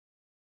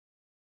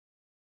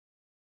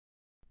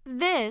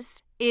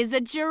This is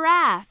a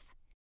giraffe.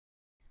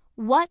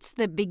 What's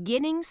the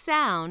beginning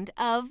sound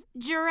of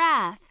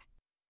giraffe?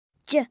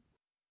 J.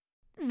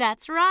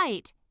 That's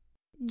right.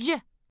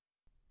 J.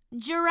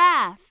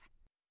 Giraffe.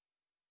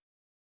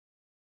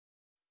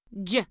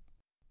 J.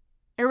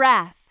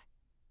 Giraffe.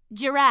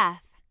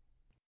 Giraffe.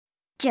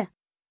 J.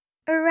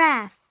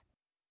 Giraffe.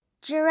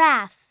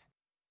 Giraffe.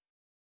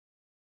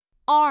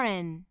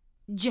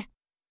 Orange.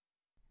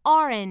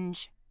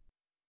 Orange.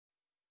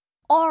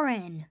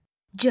 Orange.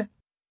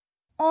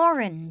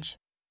 Orange.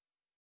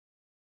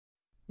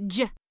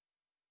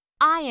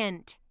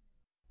 Giant.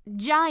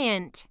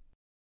 Giant.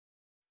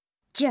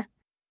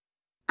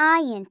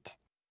 Giant.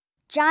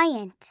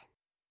 Giant.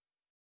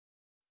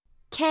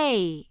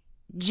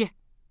 Cage.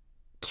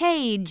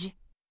 Cage.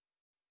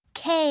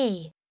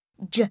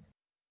 Cage.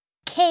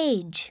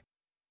 Cage.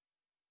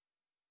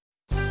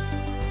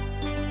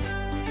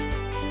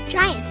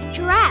 Giant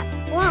giraffe,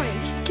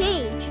 orange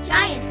cage.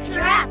 Giant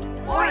giraffe,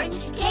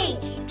 orange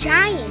cage.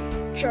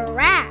 Giant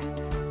giraffe,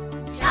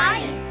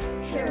 Giant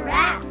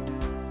giraffe,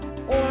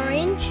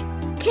 orange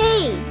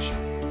cage.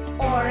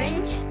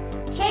 orange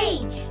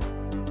cage.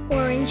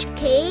 Orange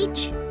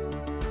cage.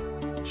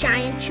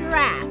 Giant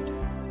giraffe.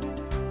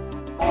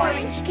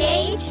 Orange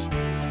cage.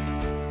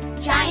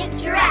 Giant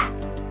giraffe.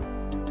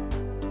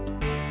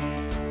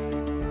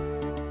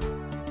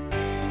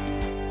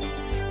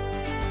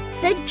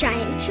 The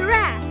giant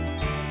giraffe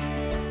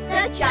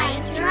The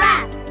giant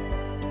giraffe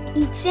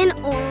eats an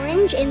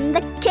orange in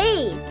the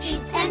cage.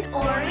 eats an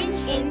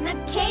orange in the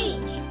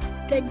cage.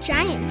 The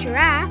giant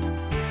giraffe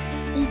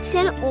eats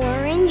an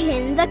orange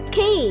in the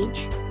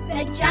cage.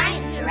 The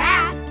giant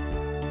giraffe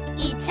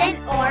eats an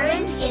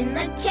orange in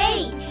the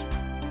cage.